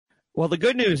Well, the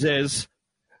good news is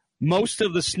most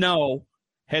of the snow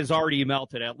has already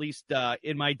melted, at least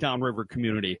in my downriver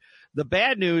community. The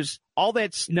bad news, all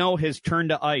that snow has turned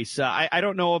to ice. I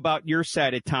don't know about your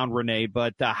side of town, Renee,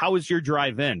 but how was your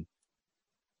drive in?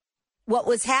 What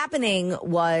was happening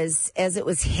was, as it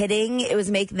was hitting, it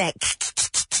was making that,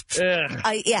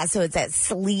 so it's that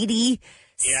sleety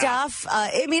stuff.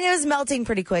 I mean, it was melting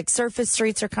pretty quick. Surface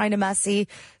streets are kind of messy.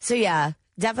 So, yeah,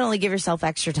 definitely give yourself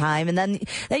extra time. And then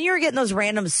you were getting those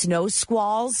random snow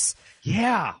squalls.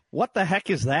 Yeah. What the heck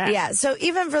is that? Yeah. So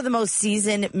even for the most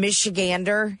seasoned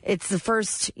Michigander, it's the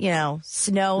first,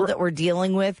 snow that we're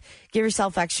dealing with. Give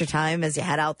yourself extra time as you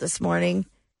head out this morning.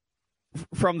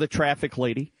 From the traffic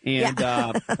lady. And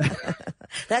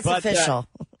that's official.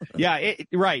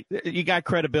 Right. You got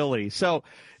credibility. So,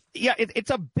 yeah, it's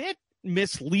a bit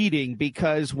misleading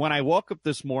because when I woke up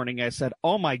this morning, I said,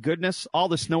 oh, my goodness, all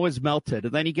the snow has melted.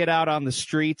 And then you get out on the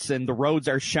streets and the roads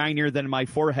are shinier than my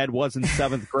forehead was in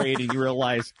 7th grade. And you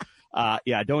realize,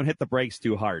 don't hit the brakes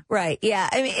too hard. Right. Yeah.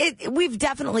 I mean, we've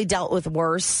definitely dealt with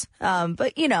worse.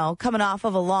 But, coming off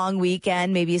of a long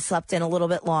weekend, maybe you slept in a little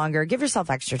bit longer. Give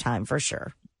yourself extra time for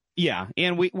sure. Yeah.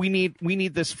 And we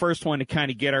need this first one to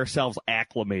kind of get ourselves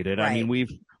acclimated. Right. I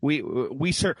mean,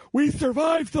 we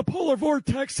survived the polar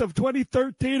vortex of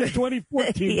 2013 and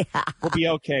 2014. Yeah. We'll be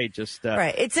okay. Just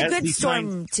right. It's a good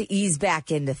storm to ease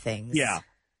back into things. Yeah.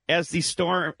 As the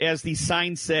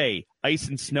signs say, ice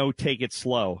and snow, take it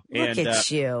slow. Look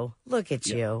at you. Look at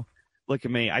you. Look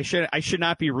at me. I should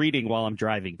not be reading while I'm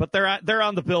driving, but they're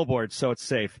on the billboard, so it's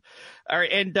safe. All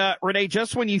right. And Renee,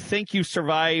 just when you think you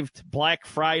survived Black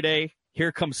Friday,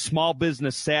 here comes Small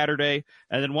Business Saturday.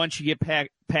 And then once you get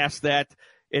past that,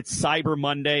 it's Cyber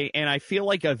Monday. And I feel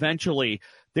like eventually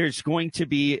there's going to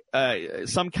be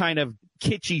some kind of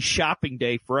kitschy shopping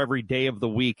day for every day of the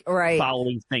week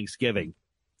following Thanksgiving.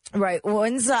 Right.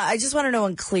 When's I just want to know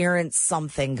when clearance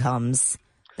something comes.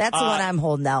 That's what I'm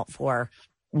holding out for.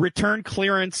 Return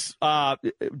clearance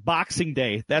Boxing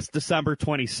Day. That's December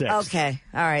 26th. Okay.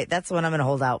 All right. That's what I'm going to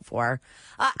hold out for.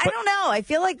 I don't know. I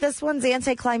feel like this one's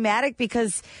anticlimactic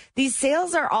because these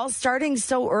sales are all starting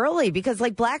so early because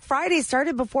like Black Friday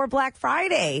started before Black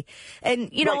Friday. And,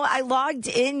 I logged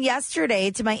in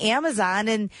yesterday to my Amazon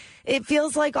and it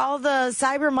feels like all the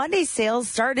Cyber Monday sales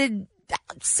started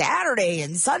Saturday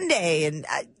and Sunday. And,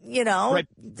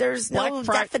 there's no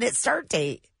definite start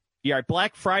date. Yeah,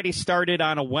 Black Friday started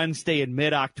on a Wednesday in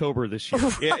mid-October this year.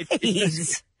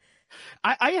 Right.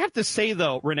 I have to say,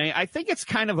 though, Renee, I think it's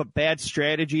kind of a bad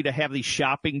strategy to have these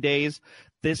shopping days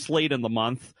this late in the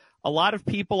month. A lot of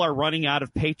people are running out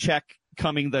of paycheck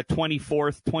coming the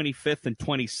 24th, 25th, and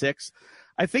 26th.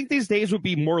 I think these days would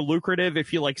be more lucrative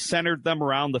if you, centered them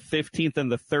around the 15th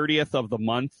and the 30th of the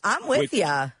month. I'm with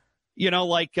you.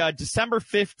 December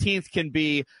 15th can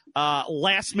be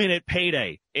last minute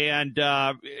payday. And,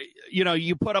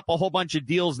 you put up a whole bunch of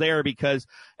deals there because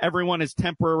everyone is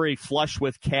temporarily flush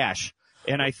with cash.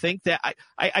 And I think that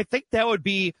I think that would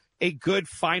be a good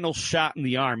final shot in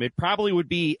the arm. It probably would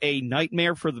be a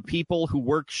nightmare for the people who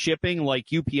work shipping like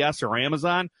UPS or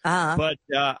Amazon. Uh-huh. But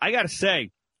I got to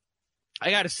say,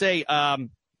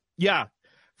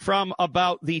 from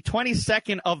about the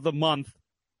 22nd of the month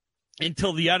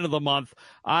until the end of the month,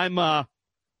 I'm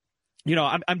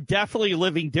definitely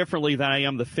living differently than I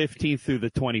am the 15th through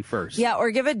the 21st. Yeah,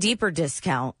 or give a deeper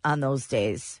discount on those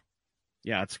days.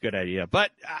 Yeah, it's a good idea.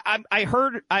 But I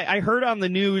heard on the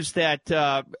news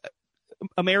that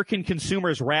American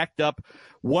consumers racked up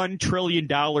 $1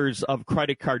 trillion of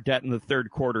credit card debt in the third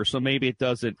quarter. So maybe it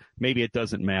doesn't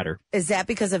matter. Is that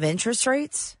because of interest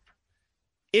rates?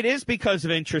 It is because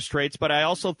of interest rates, but I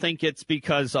also think it's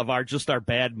because of our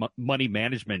bad money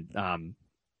management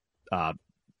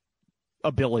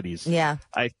abilities. Yeah.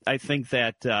 I think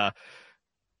that,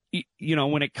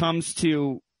 when it comes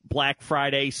to Black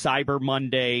Friday, Cyber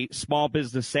Monday, Small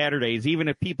Business Saturdays, even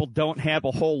if people don't have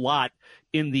a whole lot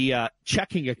in the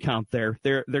checking account they're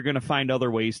going to find other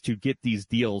ways to get these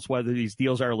deals, whether these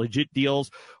deals are legit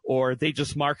deals or they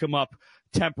just mark them up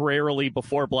temporarily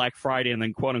before Black Friday and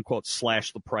then quote unquote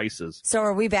slash the prices. So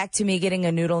are we back to me getting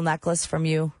a noodle necklace from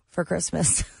you for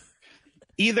Christmas?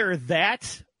 Either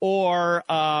that or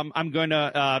I'm going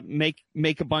to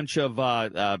make a bunch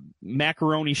of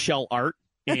macaroni shell art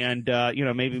and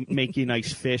maybe make you a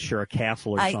nice fish or a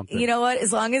castle or something. You know what?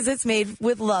 As long as it's made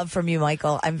with love from you,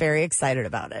 Michael, I'm very excited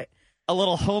about it. A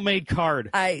little homemade card.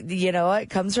 You know what? It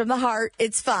comes from the heart.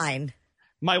 It's fine.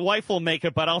 My wife will make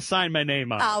it, but I'll sign my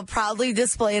name on it. I'll probably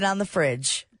display it on the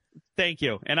fridge. Thank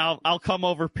you. And I'll come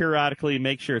over periodically and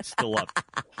make sure it's still up.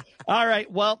 All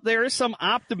right. Well, there is some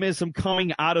optimism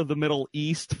coming out of the Middle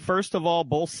East. First of all,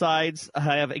 both sides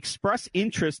have expressed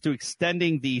interest to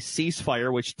extending the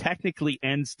ceasefire, which technically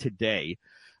ends today.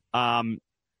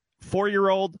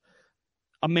 4-year-old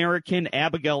American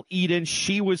Abigail Eden,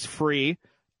 she was free.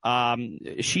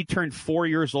 She turned 4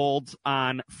 years old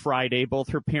on Friday. Both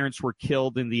her parents were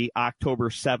killed in the October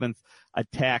 7th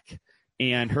attack,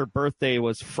 and her birthday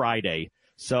was Friday.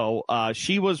 So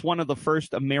she was one of the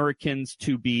first Americans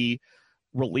to be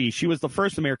released. She was the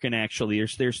first American, actually.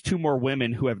 There's 2 more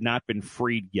women who have not been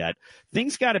freed yet.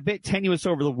 Things got a bit tenuous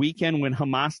over the weekend when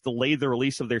Hamas delayed the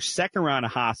release of their second round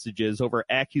of hostages over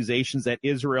accusations that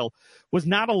Israel was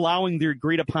not allowing their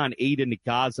agreed-upon aid into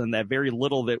Gaza and that very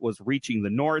little of it was reaching the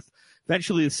north.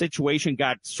 Eventually, the situation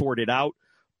got sorted out.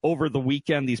 Over the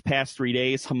weekend, these past 3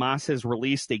 days, Hamas has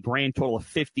released a grand total of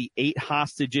 58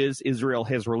 hostages. Israel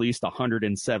has released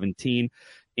 117.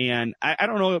 And I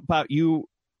don't know about you,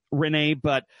 Renee,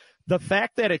 but the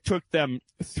fact that it took them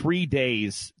 3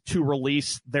 days to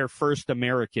release their first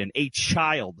American, a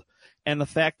child, and the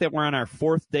fact that we're on our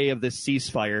 4th day of this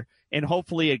ceasefire, and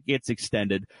hopefully it gets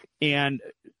extended, and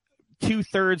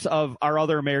 2/3 of our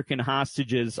other American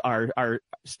hostages are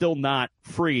still not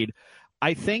freed.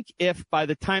 I think if by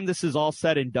the time this is all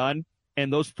said and done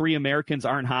and those 3 Americans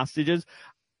aren't hostages,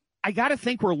 I got to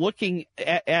think we're looking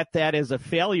at that as a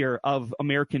failure of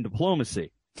American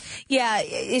diplomacy. Yeah,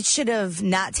 it should have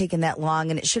not taken that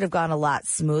long, and it should have gone a lot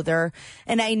smoother.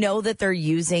 And I know that they're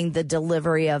using the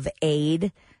delivery of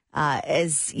aid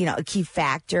as, a key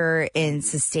factor in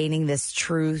sustaining this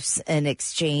truce and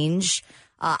exchange.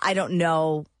 I don't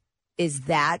know, is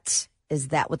that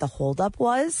what the holdup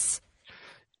was?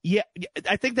 Yeah,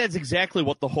 I think that's exactly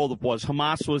what the holdup was.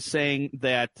 Hamas was saying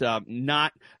that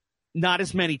not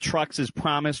as many trucks as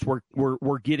promised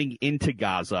were getting into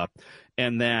Gaza,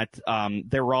 and that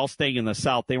they were all staying in the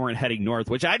south. They weren't heading north,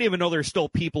 which I didn't even know there's still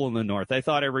people in the north. I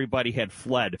thought everybody had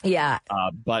fled. Yeah.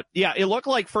 But, yeah, it looked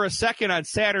like for a second on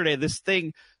Saturday this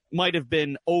thing might have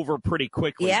been over pretty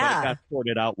quickly, but it got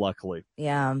sorted out, luckily.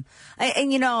 Yeah.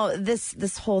 And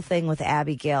this whole thing with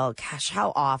Abigail, gosh,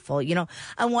 how awful.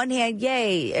 On one hand,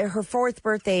 yay, her 4th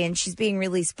birthday and she's being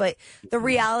released. But the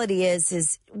reality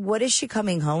is what is she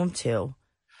coming home to?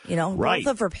 Right.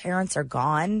 Both of her parents are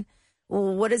gone.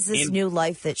 Well, what is this new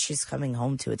life that she's coming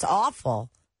home to? It's awful.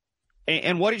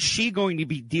 And what is she going to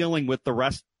be dealing with for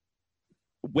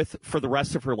the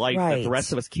rest of her life that the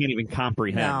rest of us can't even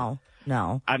comprehend?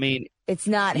 No. I mean, it's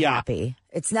not happy.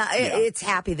 It's not. Yeah. It's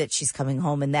happy that she's coming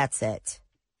home, and that's it.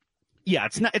 Yeah,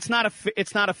 it's not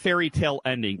a fairy tale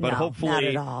ending, but hopefully, not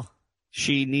at all.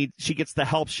 She gets the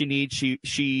help she needs.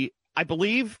 I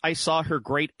believe I saw her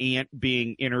great aunt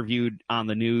being interviewed on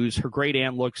the news. Her great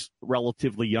aunt looks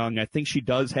relatively young. I think she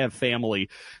does have family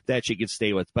that she could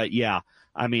stay with. But yeah,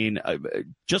 I mean,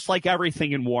 just like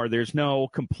everything in war, there's no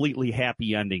completely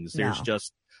happy endings. There's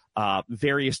just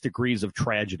various degrees of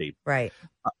tragedy. Right.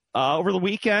 Over the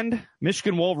weekend,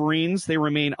 Michigan Wolverines, they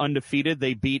remain undefeated.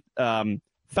 They beat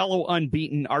fellow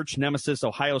unbeaten arch nemesis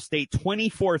Ohio State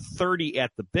 24-30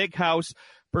 at the Big House.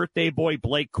 Birthday boy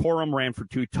Blake Corum ran for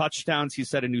 2 touchdowns. He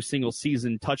set a new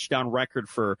single-season touchdown record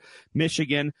for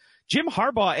Michigan. Jim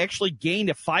Harbaugh actually gained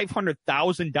a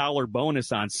 $500,000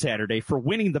 bonus on Saturday for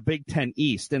winning the Big Ten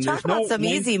East. And Talk about some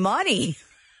easy money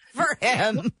for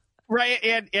him. Right,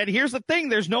 and here's the thing.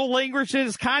 There's no language in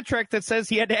his contract that says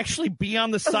he had to actually be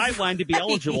on the sideline to be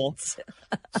eligible.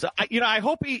 So, I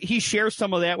hope he shares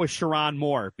some of that with Sherrone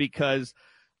Moore, because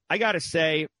I got to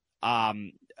say,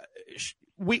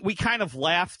 we kind of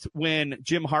laughed when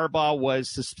Jim Harbaugh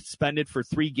was suspended for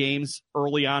 3 games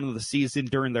early on in the season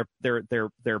during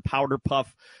their powder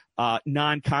puff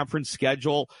non-conference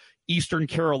schedule, Eastern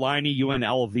Carolina,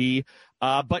 UNLV.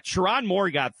 But Sherrone Moore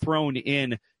got thrown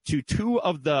in to two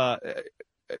of the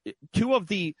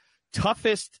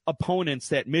toughest opponents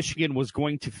that Michigan was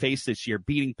going to face this year,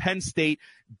 beating Penn State,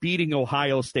 beating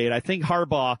Ohio State. I think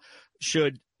Harbaugh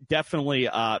should definitely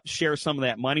share some of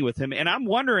that money with him. And I'm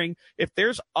wondering if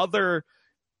there's other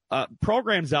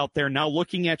programs out there now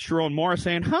looking at Sherrone Moore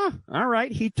saying, all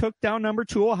right, he took down number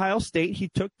 2 Ohio State. He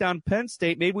took down Penn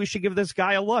State. Maybe we should give this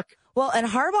guy a look. Well, and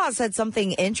Harbaugh said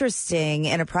something interesting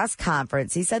in a press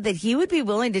conference. He said that he would be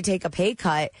willing to take a pay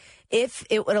cut if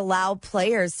it would allow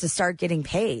players to start getting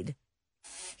paid.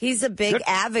 He's a big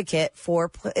advocate for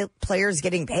players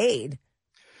getting paid.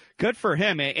 Good for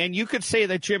him. And you could say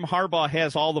that Jim Harbaugh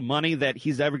has all the money that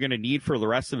he's ever going to need for the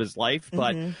rest of his life.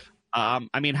 But,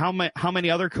 I mean, how many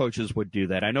other coaches would do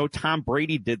that? I know Tom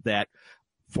Brady did that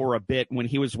for a bit when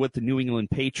he was with the New England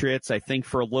Patriots. I think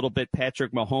for a little bit,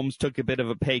 Patrick Mahomes took a bit of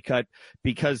a pay cut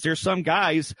because there's some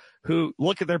guys who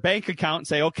look at their bank account and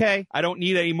say, okay, I don't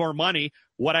need any more money.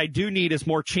 What I do need is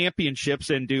more championships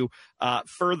and to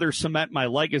further cement my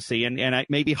legacy. And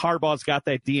maybe Harbaugh's got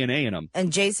that DNA in him.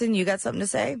 And Jason, you got something to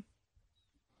say?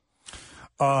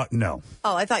 No.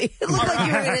 Oh, I thought you looked like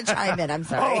you were going to chime in. I'm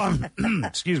sorry.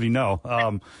 Excuse me.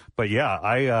 No. But yeah,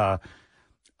 I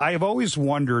have always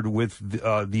wondered with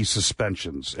these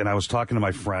suspensions, and I was talking to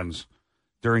my friends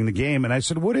during the game, and I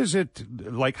said, what is it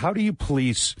like? How do you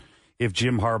police if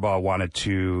Jim Harbaugh wanted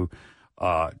to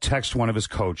text one of his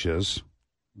coaches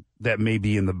that may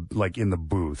be in the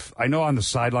booth? I know on the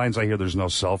sidelines I hear there's no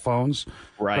cell phones,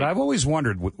 right? But I've always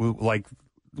wondered,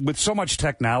 with so much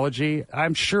technology,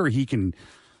 I'm sure he can,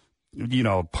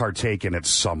 partake in it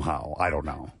somehow. I don't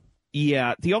know.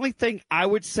 Yeah, the only thing I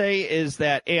would say is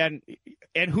that, and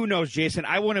who knows, Jason,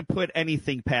 I wouldn't put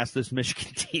anything past this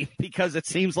Michigan team because it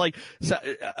seems like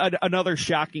another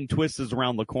shocking twist is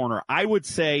around the corner. I would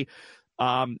say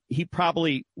he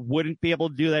probably wouldn't be able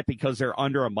to do that because they're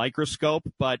under a microscope,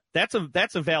 but that's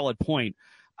a valid point.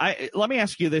 Let me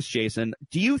ask you this, Jason.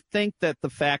 Do you think that the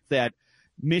fact that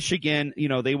Michigan,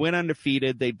 they went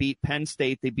undefeated, they beat Penn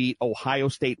State, they beat Ohio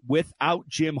State without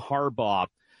Jim Harbaugh,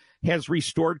 has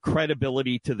restored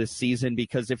credibility to this season?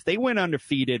 Because if they went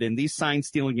undefeated and these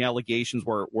sign-stealing allegations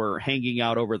were hanging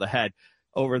out over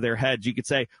their heads, you could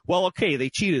say, well, okay,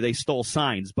 they cheated, they stole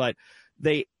signs, but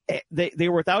they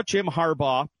were without Jim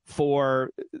Harbaugh for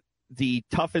the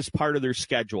toughest part of their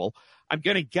schedule. I'm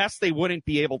going to guess they wouldn't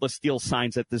be able to steal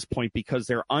signs at this point because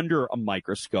they're under a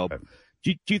microscope.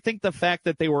 Do you think the fact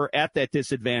that they were at that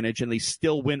disadvantage and they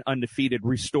still went undefeated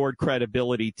restored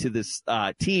credibility to this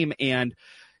team? And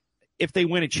if they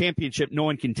win a championship, no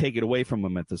one can take it away from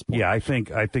them at this point. Yeah, I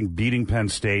think beating Penn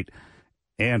State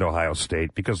and Ohio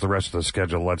State, because the rest of the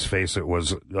schedule, let's face it,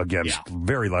 was against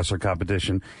very lesser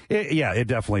competition. It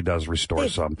definitely does restore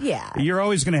some. Yeah, you're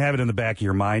always going to have it in the back of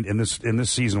your mind. In this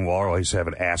season, we'll always have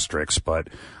an asterisk. But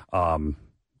I'll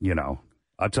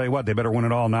tell you what, they better win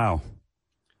it all now.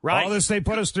 Right. All this they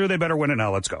put us through, they better win it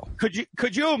now. Let's go.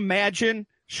 Could you imagine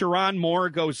Sharon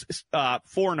Moore goes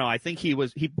 4-0? I think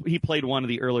he played one of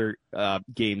the earlier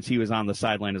games. He was on the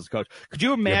sideline as a coach. Could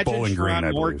you imagine Bowling Sharon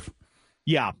Green, Moore? I believe.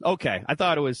 Yeah, okay. I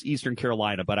thought it was Eastern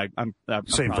Carolina, but I'm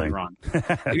Same probably thing. wrong.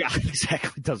 Yeah,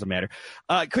 exactly. It doesn't matter.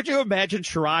 Could you imagine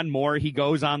Sharon Moore? He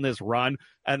goes on this run,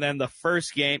 and then the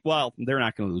first game, well, they're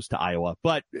not going to lose to Iowa,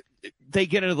 but they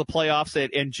get into the playoffs,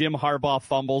 and Jim Harbaugh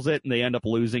fumbles it, and they end up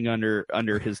losing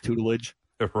under his tutelage.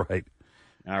 Right.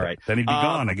 All right. Then he'd be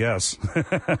gone, I guess.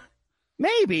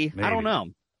 Maybe. I don't know.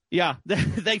 Yeah,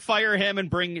 they fire him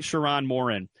and bring Sharon Moore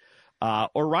in.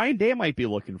 Or Ryan Day might be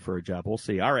looking for a job. We'll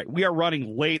see. All right. We are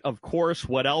running late, of course.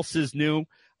 What else is new?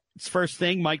 It's first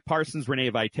thing, Mike Parsons, Renee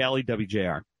Vitale,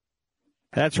 WJR.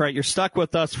 That's right. You're stuck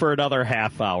with us for another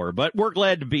half hour, but we're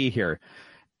glad to be here.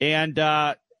 And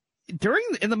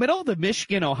in the middle of the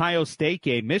Michigan-Ohio State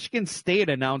game, Michigan State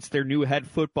announced their new head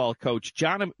football coach,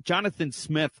 Jonathan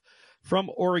Smith,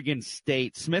 from Oregon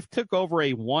State. Smith took over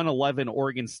a 1-11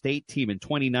 Oregon State team in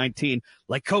 2019,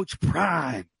 like Coach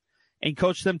Prime, and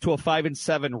coached them to a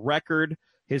 5-7 record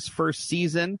his first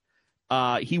season.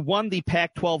 He won the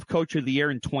Pac-12 Coach of the Year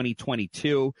in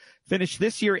 2022, finished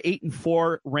this year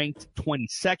 8-4, ranked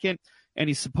 22nd, and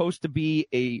he's supposed to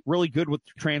be really good with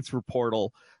the transfer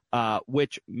portal,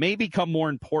 which may become more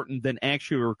important than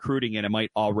actually recruiting, and it might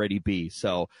already be.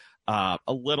 So a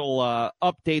little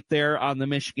update there on the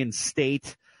Michigan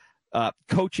State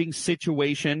coaching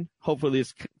situation. Hopefully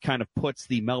this kind of puts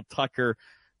the Mel Tucker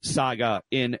saga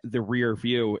in the rear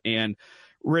view. And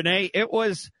Renee, it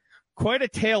was quite a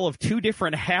tale of two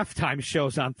different halftime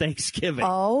shows on Thanksgiving.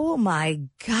 Oh my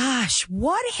gosh.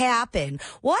 What happened?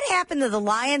 What happened to the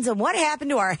Lions and what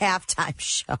happened to our halftime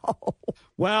show?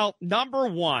 Well, number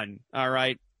one, all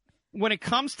right, when it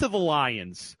comes to the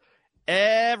Lions,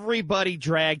 everybody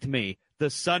dragged me the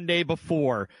Sunday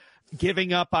before,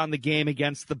 giving up on the game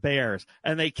against the Bears,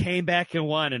 and they came back and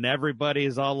won, and everybody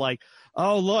is all like,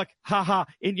 oh, look, haha,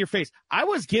 in your face. I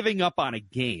was giving up on a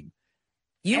game.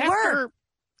 I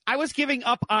was giving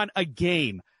up on a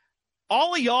game.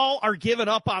 All of y'all are giving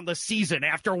up on the season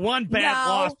after one bad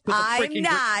loss. No, I'm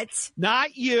not.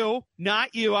 Not you.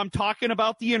 I'm talking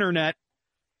about the internet.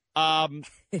 I'll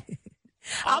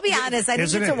be honest. I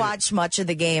didn't get to watch much of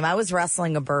the game. I was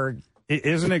wrestling a bird.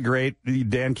 Isn't it great?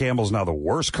 Dan Campbell's now the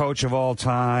worst coach of all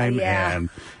time, and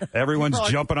everyone's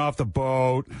jumping off the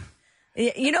boat.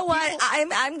 You know what?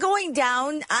 I'm going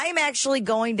down. I'm actually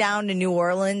going down to New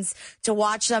Orleans to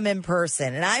watch them in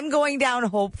person, and I'm going down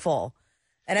hopeful.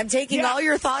 And I'm taking all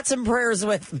your thoughts and prayers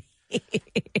with me.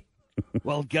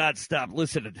 Well, God stopped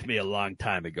listening to me a long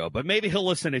time ago, but maybe he'll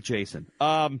listen to Jason.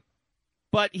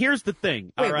 But here's the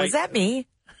thing. Wait, all right? Was that me?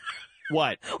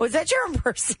 What? Was that your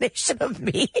impersonation of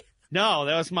me? No,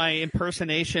 that was my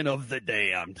impersonation of the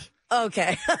damned.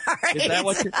 Okay. All right. Is that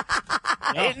what you're...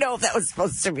 I didn't know if that was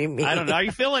supposed to be me. I don't know. Are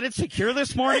you feeling insecure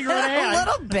this morning, Renee? A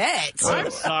little bit. I'm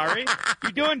sorry.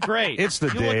 You're doing great. It's the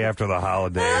day after the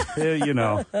holiday.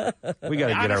 We got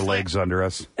to get our legs under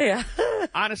us. Yeah.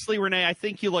 Honestly, Renee, I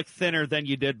think you look thinner than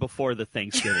you did before the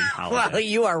Thanksgiving holiday. Well,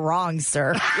 you are wrong,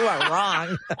 sir. You are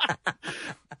wrong.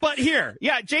 But here,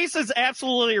 Jason's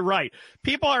absolutely right.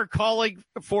 People are calling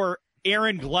for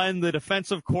Aaron Glenn, the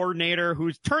defensive coordinator,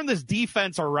 who's turned this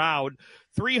defense around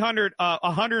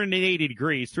 180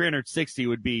 degrees. 360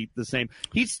 would be the same.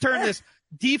 He's turned this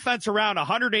defense around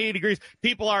 180 degrees.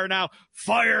 People are now,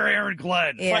 fire Aaron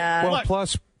Glenn. Yeah. Well,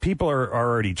 plus, people are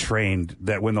already trained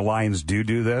that when the Lions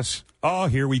do this,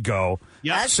 here we go.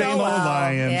 Yep. Same old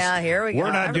Lions. Yeah, here we go.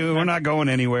 We're not going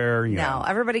anywhere. No,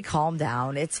 everybody calm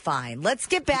down. It's fine. Let's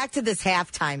get back to this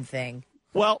halftime thing.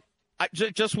 Well,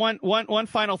 just one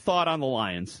final thought on the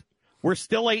Lions. We're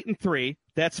still 8-3.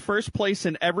 That's first place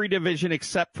in every division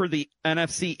except for the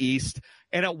NFC East.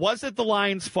 And it wasn't the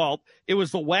Lions' fault. It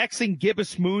was the waxing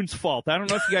gibbous moon's fault. I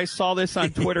don't know if you guys saw this on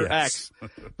Twitter X,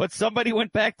 but somebody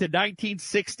went back to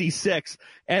 1966,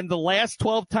 and the last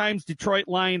 12 times Detroit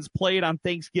Lions played on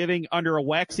Thanksgiving under a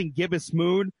waxing gibbous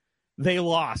moon, they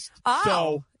lost.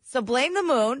 So blame the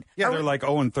moon. Yeah, they're like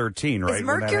 0-13, right? Is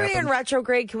Mercury in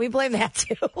retrograde? Can we blame that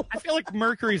too? I feel like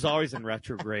Mercury's always in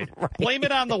retrograde. Right. Blame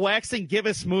It on the Waxing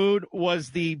Gibbous Moon was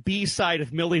the B-side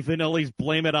of Milli Vanilli's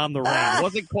Blame It on the Rain. It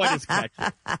wasn't quite as catchy.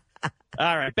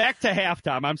 All right, back to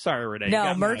halftime. I'm sorry, Renee.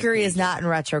 No, Mercury is not in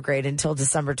retrograde until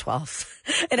December 12th.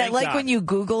 And Thank I like God. when you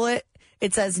Google it,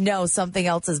 it says, no, something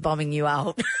else is bumming you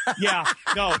out. Yeah,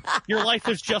 no, your life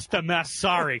is just a mess.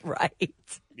 Sorry. Right.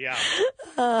 Yeah.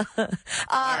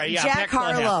 Jack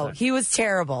Harlow, he was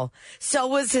terrible. So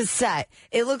was his set.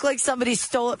 It looked like somebody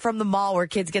stole it from the mall where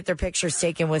kids get their pictures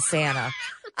taken with Santa.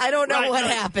 I don't know what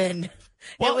happened.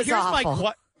 Well, it was here's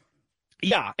awful.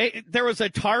 There was a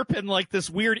tarp and like this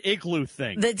weird igloo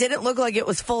thing. That didn't look like it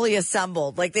was fully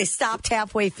assembled. Like they stopped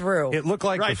halfway through. It looked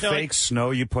like the fake snow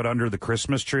you put under the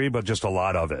Christmas tree, but just a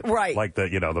lot of it. Right. Like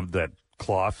that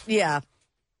cloth. Yeah.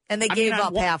 And they gave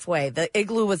up halfway. The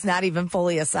igloo was not even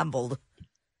fully assembled.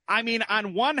 I mean,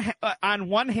 on one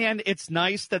hand, it's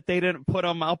nice that they didn't put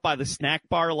them out by the snack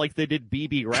bar like they did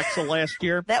BB Rexa last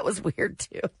year. That was weird,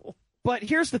 too. But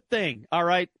here's the thing, all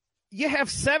right? You have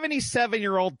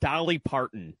 77-year-old Dolly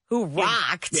Parton. Who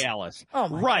rocked. Dallas. Oh,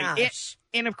 my gosh.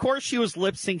 And, of course, she was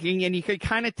lip-syncing, and you could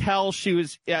kind of tell she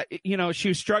was, she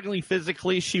was struggling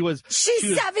physically. She's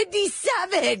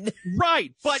 77.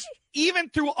 Right, but even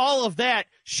through all of that,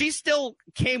 she still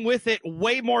came with it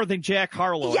way more than Jack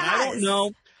Harlow. Yes.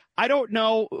 And I don't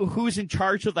know who's in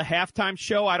charge of the halftime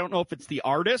show. I don't know if it's the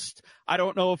artist. I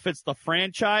don't know if it's the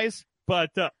franchise. But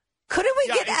couldn't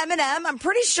we get Eminem? I'm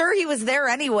pretty sure he was there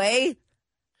anyway.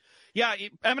 Yeah,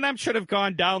 Eminem should have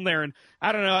gone down there and,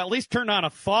 I don't know, at least turn on a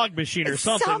fog machine or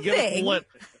something.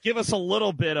 Give us a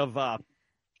little bit of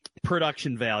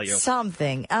production value.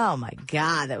 Something. Oh, my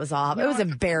God. That was awful. It was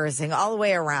embarrassing all the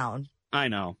way around. I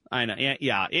know.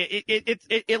 Yeah.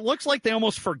 It looks like they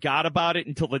almost forgot about it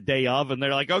until the day of, and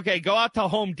they're like, okay, go out to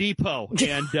Home Depot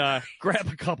and grab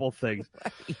a couple things.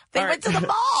 Right. They went to the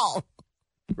mall.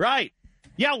 Right.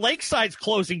 Yeah, Lakeside's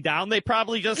closing down. They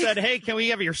probably just said, hey, can we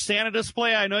have your Santa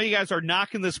display? I know you guys are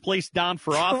knocking this place down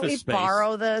for office space. Can we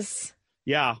borrow this?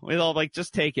 Yeah, we'll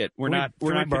just take it. We're not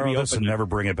going to borrow be this open and never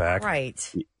bring it back.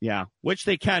 Right. Yeah, which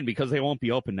they can because they won't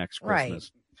be open next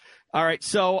Christmas. Right. All right,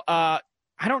 so I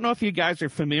don't know if you guys are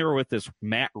familiar with this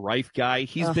Matt Rife guy.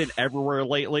 He's been everywhere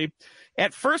lately.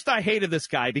 At first, I hated this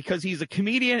guy because he's a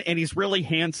comedian and he's really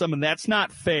handsome, and that's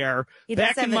not fair. He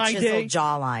does have a chiseled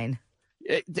jawline.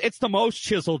 It's the most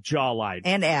chiseled jawline.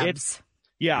 And abs.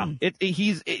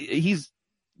 He's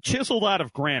chiseled out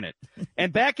of granite.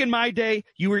 And back in my day,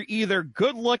 you were either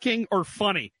good looking or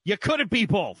funny. You couldn't be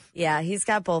both. Yeah, he's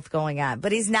got both going on.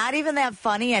 But he's not even that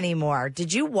funny anymore.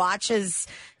 Did you watch his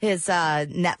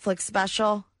Netflix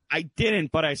special? I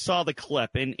didn't, but I saw the clip.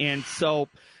 And so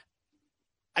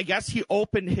I guess he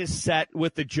opened his set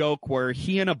with the joke where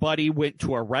he and a buddy went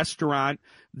to a restaurant.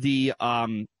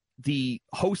 The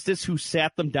hostess who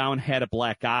sat them down had a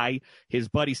black eye. His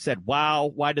buddy said, wow,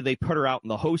 why did they put her out in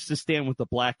the hostess stand with the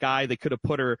black eye? They could have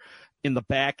put her in the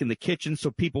back in the kitchen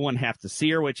so people wouldn't have to see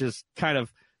her, which is kind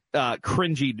of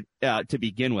cringy to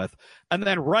begin with. And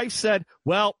then Rife said,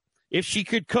 well, If she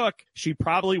could cook, she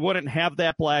probably wouldn't have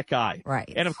that black eye.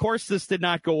 Right. And of course, this did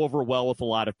not go over well with a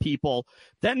lot of people.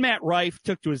 Then Matt Rife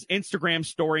took to his Instagram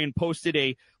story and posted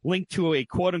a link to a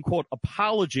quote unquote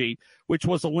apology, which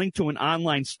was a link to an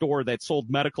online store that sold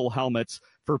medical helmets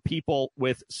for people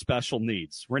with special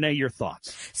needs. Renee, your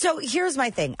thoughts? So here's my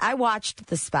thing. I watched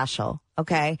the special,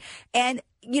 okay? And,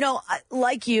 you know,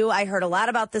 like you, I heard a lot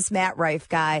about this Matt Rife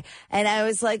guy, and I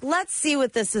was like, let's see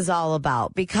what this is all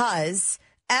about, because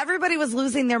everybody was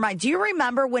losing their mind. Do you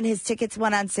remember when his tickets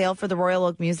went on sale for the Royal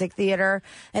Oak Music Theater?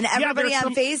 And everybody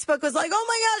on Facebook was like, oh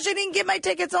my gosh, I didn't get my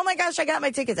tickets. Oh my gosh, I got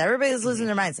my tickets. Everybody was losing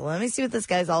their minds. So let me see what this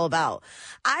guy's all about.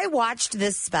 I watched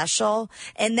this special,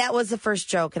 and that was the first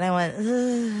joke. And I went,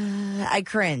 ugh, I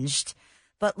cringed.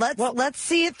 But let's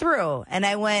see it through. And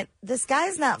I went, this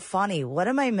guy's not funny. What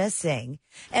am I missing?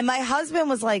 And my husband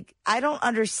was like, I don't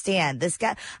understand this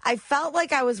guy. I felt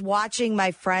like I was watching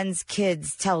my friend's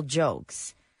kids tell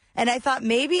jokes. And I thought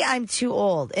maybe I'm too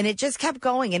old, and it just kept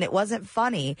going, and it wasn't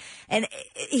funny. And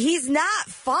he's not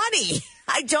funny.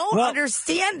 I don't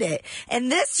understand it. And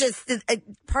this just,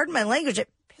 pardon my language, it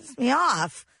pissed me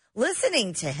off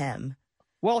listening to him.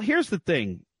 Well, here's the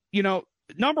thing. You know,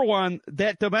 number one,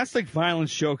 that domestic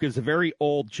violence joke is a very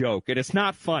old joke, and it's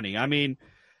not funny. I mean,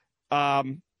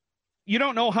 you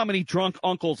don't know how many drunk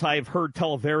uncles I've heard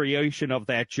tell a variation of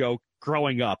that joke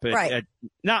growing up. Right.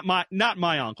 Not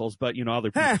my uncles, but, you know, other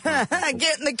people.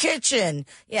 Get in the kitchen.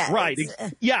 Yeah. Right.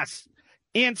 Yes.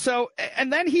 And so,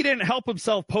 and then he didn't help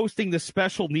himself posting the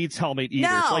special needs helmet either.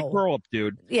 No. It's like, grow up,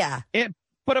 dude. Yeah.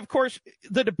 But of course,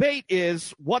 the debate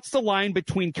is, what's the line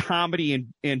between comedy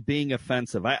and being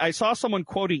offensive? I saw someone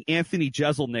quoting Anthony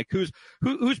Jeselnik,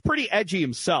 who's pretty edgy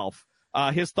himself.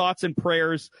 His thoughts and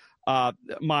prayers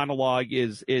monologue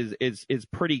is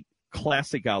pretty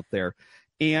classic out there.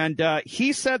 And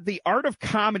he said the art of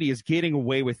comedy is getting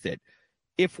away with it.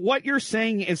 If what you're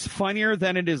saying is funnier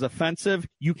than it is offensive,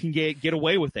 you can get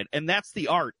away with it. And that's the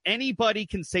art. Anybody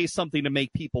can say something to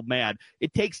make people mad.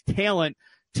 It takes talent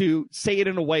to say it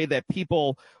in a way that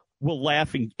people will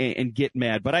laugh and get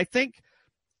mad. But I think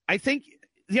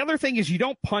the other thing is, you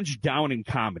don't punch down in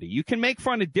comedy. You can make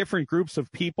fun of different groups of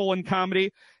people in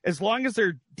comedy as long as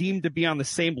they're deemed to be on the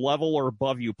same level or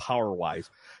above you power-wise.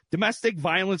 Domestic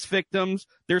violence victims,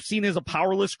 they're seen as a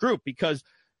powerless group because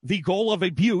the goal of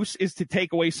abuse is to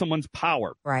take away someone's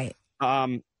power. Right.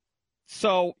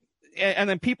 So, and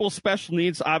then people with special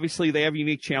needs, obviously they have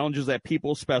unique challenges that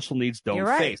people with special needs don't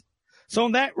face. So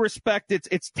in that respect,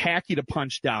 it's tacky to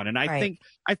punch down. And I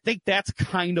think that's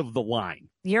kind of the line.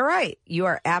 You're right. You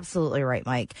are absolutely right,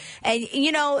 Mike. And,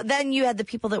 you know, then you had the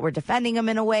people that were defending him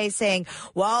in a way, saying,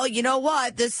 well, you know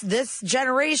what, this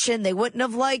generation, they wouldn't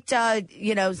have liked, Sam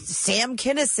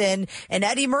Kinison and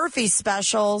Eddie Murphy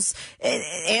specials,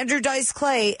 Andrew Dice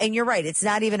Clay. And you're right. It's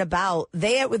not even about,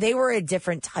 they were a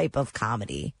different type of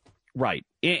comedy. Right.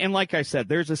 And like I said,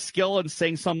 there's a skill in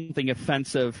saying something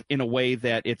offensive in a way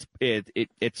that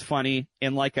it's funny.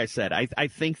 And like I said, I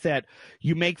think that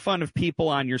you make fun of people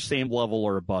on your same level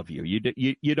or above you.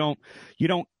 You don't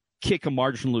kick a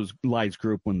marginalized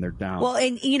group when they're down. Well,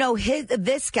 and you know,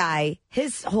 this guy,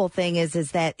 his whole thing is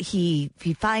that he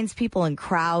finds people in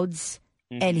crowds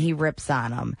and he rips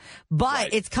on them.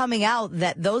 But it's coming out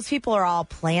that those people are all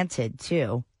planted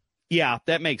too. Yeah,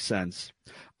 that makes sense.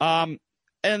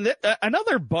 And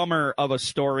another bummer of a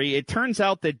story, it turns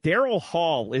out that Daryl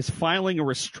Hall is filing a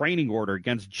restraining order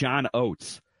against John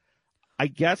Oates. I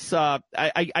guess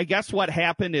I guess what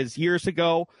happened is, years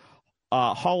ago,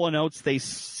 Hall and Oates, they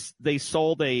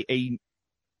sold a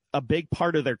big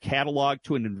part of their catalog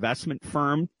to an investment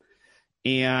firm,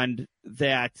 and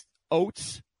that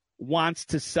Oates wants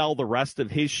to sell the rest of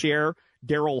his share.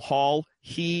 Daryl Hall,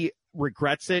 he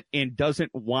regrets it and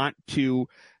doesn't want to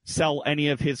sell any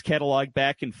of his catalog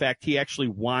back. In fact, he actually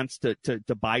wants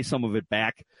to buy some of it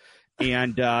back.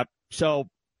 And so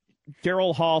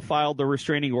Daryl Hall filed the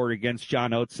restraining order against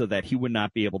John Oates so that he would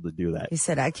not be able to do that. He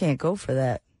said, I can't go for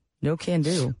that. No can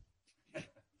do.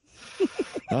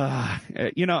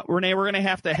 Renee, we're going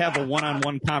to have a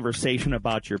one-on-one conversation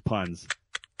about your puns.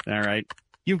 All right.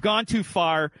 You've gone too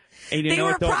far, and they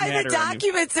were private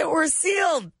documents that were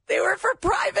sealed. They were for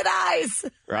private eyes.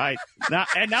 Right. Now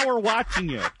we're watching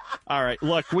you. All right.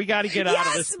 Look, we got to get out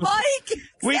of this. Yes, Mike.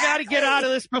 Exactly. We got to get out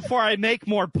of this before I make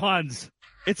more puns.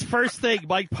 It's first thing,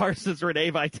 Mike Parsons,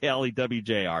 Renee Vitale,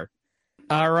 WJR.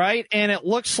 All right. And it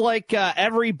looks like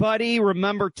everybody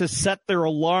remembered to set their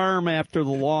alarm after the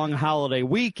long holiday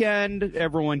weekend.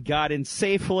 Everyone got in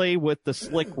safely with the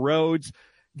slick roads.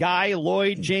 Guy,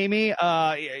 Lloyd, Jamie,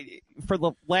 for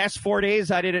the last 4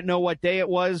 days, I didn't know what day it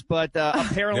was, but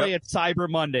apparently It's Cyber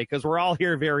Monday because we're all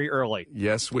here very early.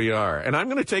 Yes, we are. And I'm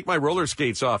going to take my roller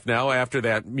skates off now after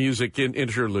that music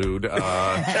interlude.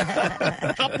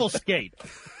 Couple skate.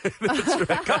 That's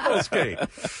right, couple skate.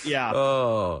 Yeah.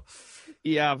 Oh.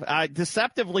 Yeah,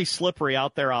 deceptively slippery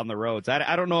out there on the roads.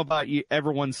 I don't know about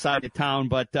everyone's side of town,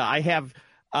 but I have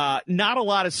not a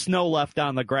lot of snow left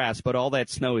on the grass, but all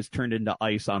that snow is turned into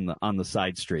ice on the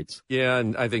side streets. Yeah,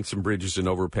 and I think some bridges and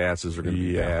overpasses are going to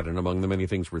be bad. And among the many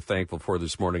things we're thankful for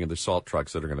this morning are the salt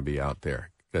trucks that are going to be out there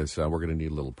because we're going to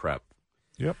need a little prep.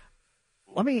 Yep.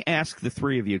 Let me ask the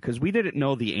three of you, because we didn't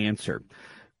know the answer.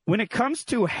 When it comes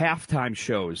to halftime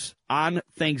shows on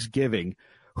Thanksgiving,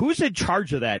 who's in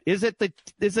charge of that? Is it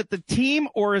the team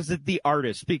or is it the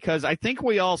artist? Because I think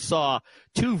we all saw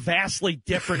two vastly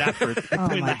different efforts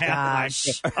between the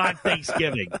halftime on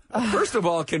Thanksgiving. First of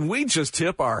all, can we just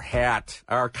tip our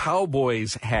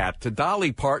Cowboys hat to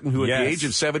Dolly Parton, who at the age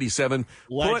of 77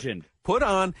 legend put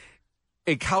on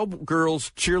a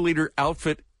cowgirls cheerleader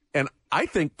outfit and I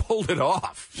think pulled it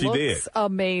off. She did.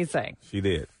 Amazing. She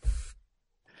did.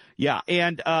 Yeah,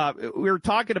 and we were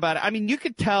talking about it. I mean, you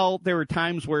could tell there were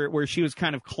times where she was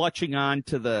kind of clutching on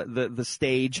to the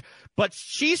stage, but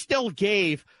she still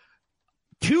gave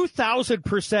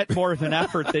 2,000% more of an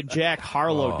effort than Jack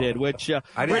Harlow did, which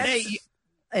Renee,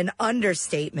 an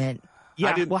understatement.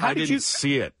 Yeah, I didn't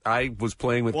see it. I was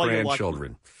playing with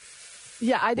grandchildren.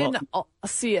 Yeah, I didn't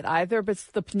see it either, but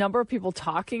the number of people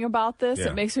talking about this,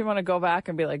 it makes me want to go back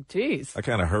and be like, geez. I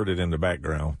kind of heard it in the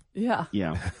background. Yeah.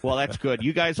 Yeah. Well, that's good.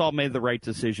 You guys all made the right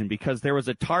decision because there was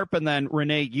a tarp, and then,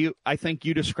 Renee, I think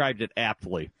you described it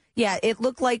aptly. Yeah, it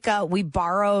looked like we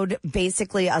borrowed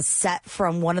basically a set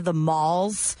from one of the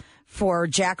malls for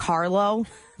Jack Harlow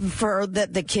for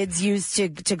the kids used to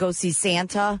go see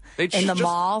Santa in the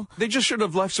mall. They just should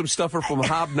have left some stuffer from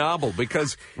Hobnobble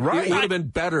because it would have been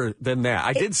better than that.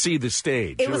 I did see the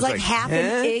stage. It was like half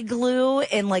an igloo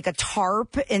and like a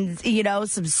tarp and,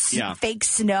 some fake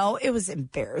snow. It was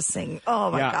embarrassing.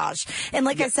 Oh, my gosh. And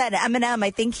like I said, Eminem,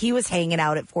 I think he was hanging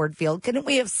out at Ford Field. Couldn't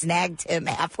we have snagged him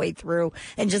halfway through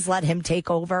and just let him take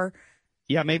over?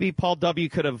 Yeah, maybe Paul W.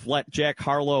 could have let Jack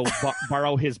Harlow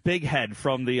borrow his big head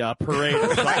from the parade.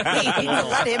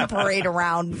 Let him parade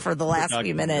around for the last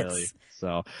few minutes. Really.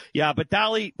 So, yeah, but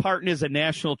Dolly Parton is a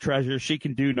national treasure. She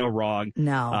can do no wrong.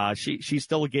 No. She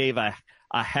still gave a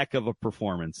heck of a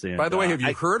performence. And, by the way, have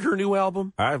you heard her new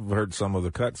album? I've heard some of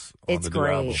the cuts on it's the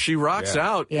great. new album. She rocks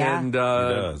out, and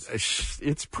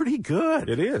it's pretty good.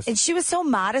 It is. And she was so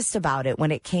modest about it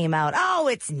when it came out. Oh,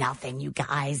 it's nothing, you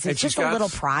guys. It's just a little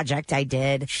project I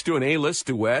did. She's doing A-list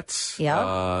duets.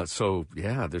 Yeah.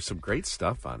 There's some great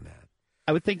stuff on that.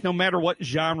 I would think no matter what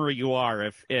genre you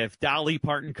are, if Dolly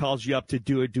Parton calls you up to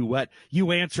do a duet,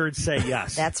 you answer and say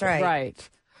yes. That's right. Right.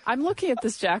 I'm looking at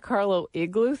this Jack Harlow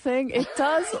igloo thing. It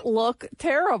does look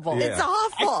terrible. Yeah. It's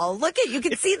awful. Look at you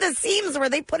can see the seams where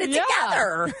they put it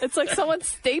together. It's like someone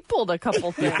stapled a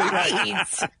couple things. Right.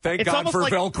 Thank God for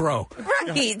Velcro.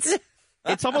 Right.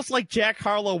 It's almost like Jack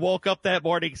Harlow woke up that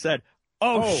morning and said,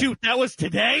 Oh, shoot, that was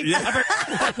today? Yeah.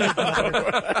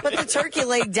 Put the turkey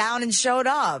leg down and showed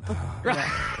up.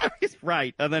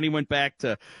 Right. And then he went back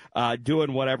to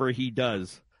doing whatever he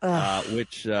does.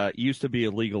 Which used to be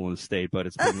illegal in the state, but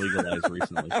it's been legalized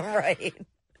recently. Right.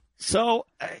 So,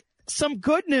 some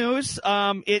good news.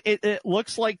 It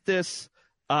looks like this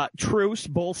truce,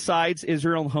 both sides,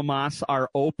 Israel and Hamas, are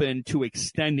open to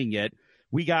extending it.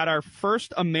 We got our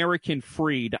first American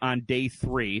freed on day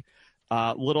 3.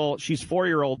 She's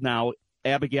 4-year-old now,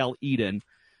 Abigail Eden.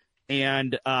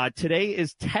 And today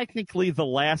is technically the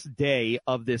last day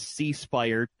of this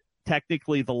ceasefire,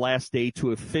 technically the last day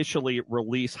to officially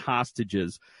release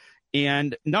hostages.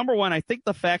 And number one, I think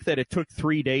the fact that it took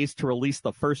 3 days to release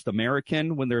the first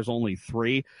American when there's only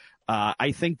 3,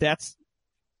 I think that's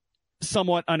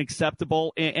somewhat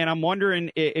unacceptable. And I'm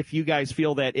wondering if you guys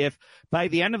feel that if by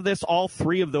the end of this, all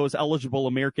 3 of those eligible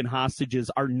American hostages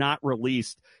are not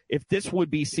released, if this would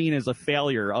be seen as a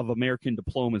failure of American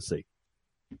diplomacy.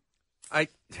 I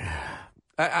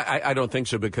don't think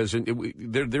so, because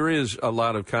there is a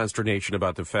lot of consternation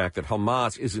about the fact that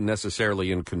Hamas isn't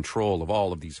necessarily in control of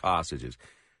all of these hostages.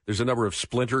 There's a number of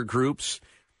splinter groups.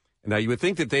 Now, you would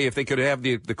think that if they could have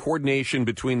the coordination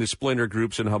between the splinter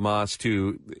groups and Hamas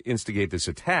to instigate this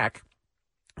attack,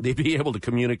 they'd be able to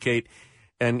communicate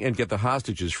and get the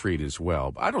hostages freed as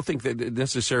well. I don't think that it's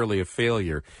necessarily a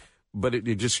failure, but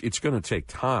it's going to take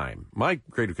time. My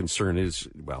greater concern is,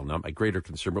 well, not my greater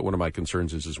concern, but one of my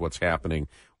concerns is what's happening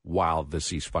while the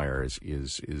ceasefire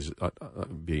is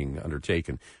being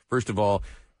undertaken. First of all,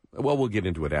 Well, we'll get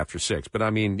into it after 6. But, I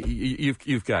mean,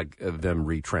 you've got them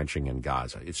retrenching in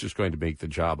Gaza. It's just going to make the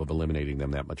job of eliminating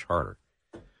them that much harder.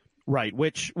 Right,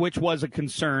 which was a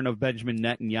concern of Benjamin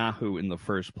Netanyahu in the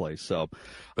first place. So,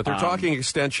 but they're talking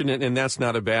extension, and that's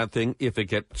not a bad thing if it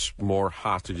gets more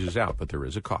hostages out. But there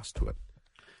is a cost to it.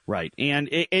 Right, and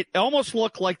it almost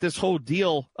looked like this whole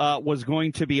deal was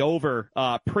going to be over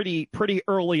pretty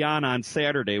early on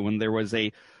Saturday when there was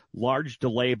a large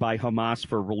delay by Hamas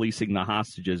for releasing the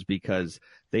hostages because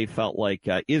they felt like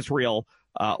Israel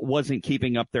wasn't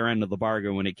keeping up their end of the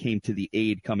bargain when it came to the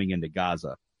aid coming into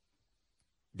Gaza.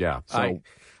 Yeah, so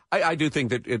I do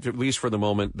think that at least for the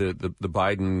moment, the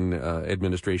Biden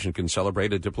administration can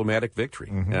celebrate a diplomatic victory.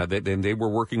 Mm-hmm. They were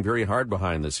working very hard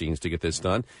behind the scenes to get this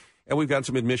done. And we've got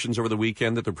some admissions over the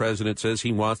weekend that the president says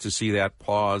he wants to see that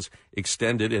pause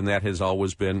extended, and that has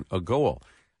always been a goal.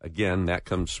 Again, that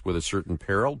comes with a certain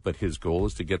peril, but his goal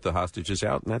is to get the hostages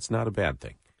out, and that's not a bad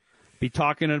thing. Be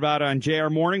talking about it on JR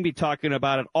Morning. Be talking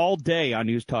about it all day on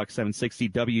News Talk 760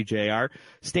 WJR.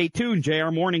 Stay tuned. JR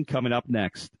Morning coming up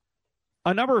next.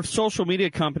 A number of social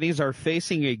media companies are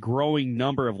facing a growing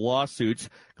number of lawsuits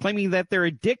claiming that they're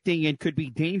addicting and could be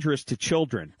dangerous to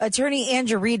children. Attorney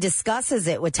Andrew Reed discusses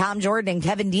it with Tom Jordan and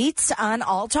Kevin Dietz on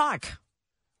All Talk.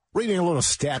 Reading a little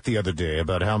stat the other day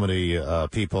about how many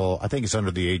people, I think it's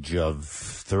under the age of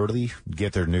 30,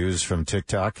 get their news from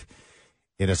TikTok.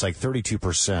 And it's like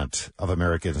 32% of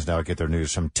Americans now get their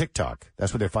news from TikTok.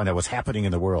 That's what they find out what's happening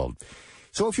in the world.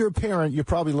 So if you're a parent, you're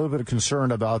probably a little bit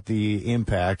concerned about the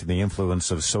impact and the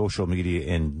influence of social media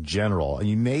in general. And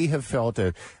you may have felt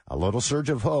a little surge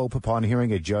of hope upon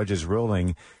hearing a judge's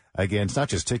ruling against not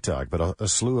just TikTok, but a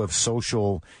slew of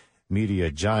social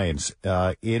media giants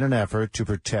in an effort to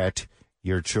protect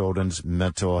your children's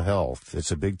mental health.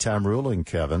 It's a big-time ruling,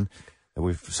 Kevin, that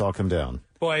we saw come down.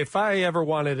 Boy, if I ever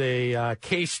wanted a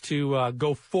case to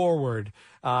go forward,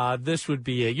 this would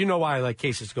be it. You know why I like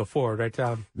cases to go forward, right,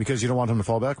 Tom? Because you don't want them to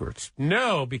fall backwards.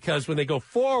 No, because when they go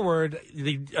forward,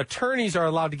 the attorneys are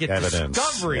allowed to get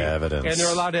discovery. Evidence. And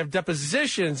they're allowed to have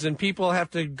depositions, and people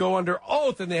have to go under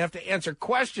oath, and they have to answer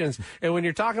questions. And when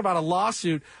you're talking about a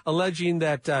lawsuit alleging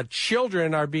that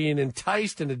children are being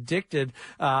enticed and addicted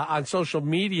on social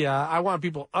media, I want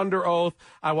people under oath.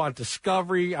 I want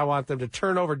discovery. I want them to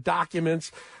turn over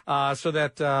documents so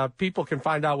that people can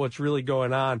find out what's really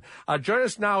going on. Join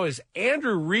us now is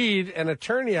Andrew Reed, an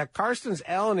attorney at Karstens,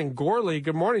 Allen, and Gorley.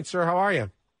 Good morning, sir. How are you?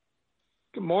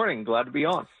 Good morning. Glad to be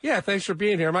on. Yeah, thanks for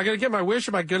being here. Am I going to get my wish?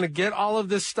 Am I going to get all of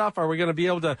this stuff? Are we going to be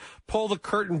able to pull the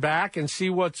curtain back and see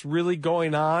what's really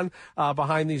going on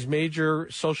behind these major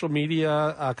social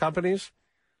media companies?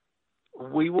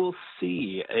 We will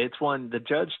see. It's one the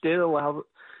judge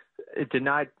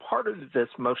denied part of this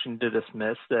motion to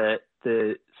dismiss that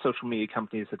the social media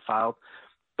companies had filed.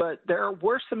 But there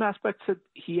were some aspects that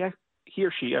he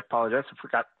or she, I apologize, I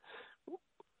forgot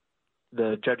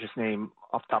the judge's name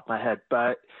off the top of my head,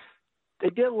 but they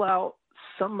did allow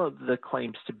some of the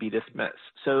claims to be dismissed.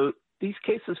 So these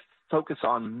cases focus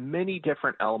on many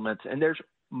different elements, and there's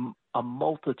a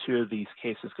multitude of these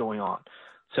cases going on.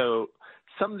 So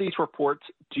some of these reports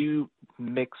do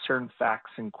mix certain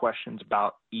facts and questions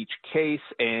about each case,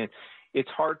 and it's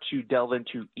hard to delve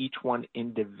into each one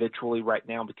individually right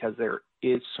now because there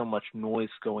is so much noise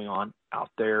going on out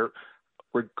there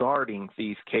regarding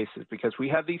these cases, because we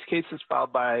have these cases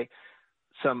filed by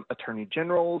some attorney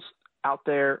generals out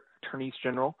there, attorneys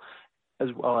general, as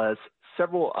well as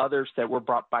several others that were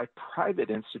brought by private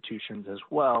institutions as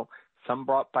well, some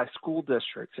brought by school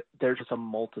districts. There's just a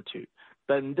multitude.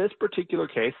 But in this particular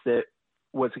case that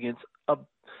was against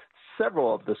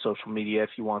several of the social media,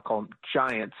 if you want to call them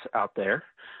giants out there,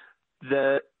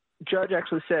 the judge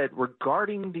actually said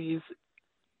regarding these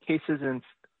cases and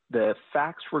the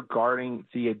facts regarding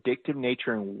the addictive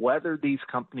nature and whether these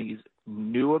companies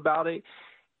knew about it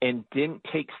and didn't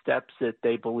take steps that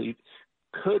they believe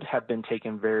could have been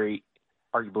taken very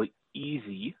arguably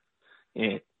easy,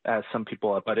 as some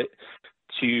people have put it,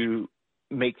 to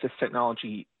make this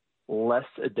technology less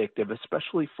addictive,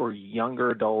 especially for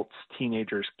younger adults,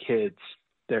 teenagers, kids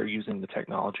that are using the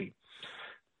technology,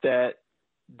 that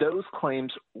those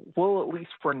claims will, at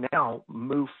least for now,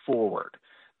 move forward.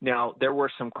 Now, there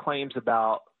were some claims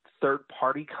about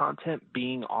third-party content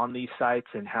being on these sites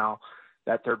and how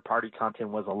that third-party content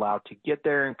was allowed to get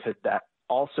there, and could that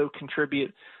also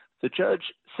contribute. The judge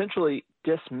essentially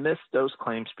dismissed those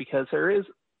claims because there is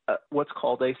what's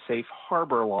called a safe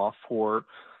harbor law for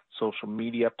social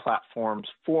media platforms,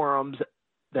 forums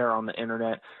that are on the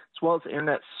internet, as well as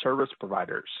internet service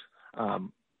providers.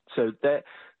 So that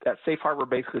safe harbor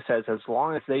basically says as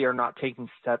long as they are not taking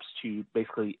steps to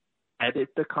basically edit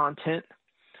the content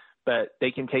but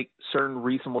they can take certain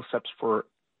reasonable steps for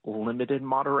limited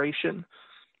moderation.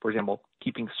 For example,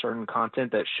 keeping certain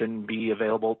content that shouldn't be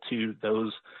available to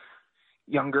those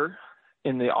younger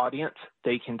in the audience.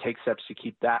 They can take steps to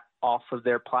keep that off of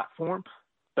their platform.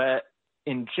 But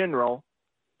in general,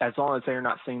 as long as they're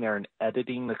not sitting there and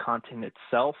editing the content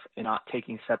itself and not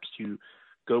taking steps to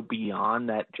go beyond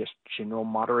that just general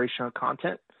moderation of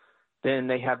content, then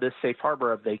they have this safe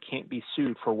harbor of they can't be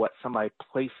sued for what somebody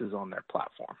places on their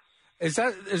platform. Is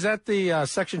that the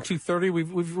Section 230?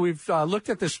 We've looked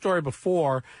at this story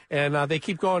before, and they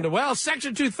keep going to, well,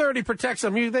 Section 230 protects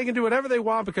them. They can do whatever they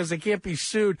want because they can't be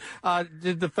sued.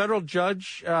 Did the federal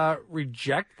judge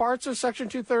reject parts of Section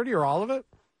 230 or all of it?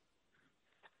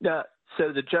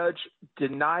 So the judge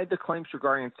denied the claims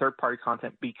regarding third-party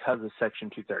content because of Section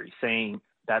 230, saying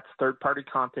that's third-party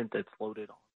content that's loaded on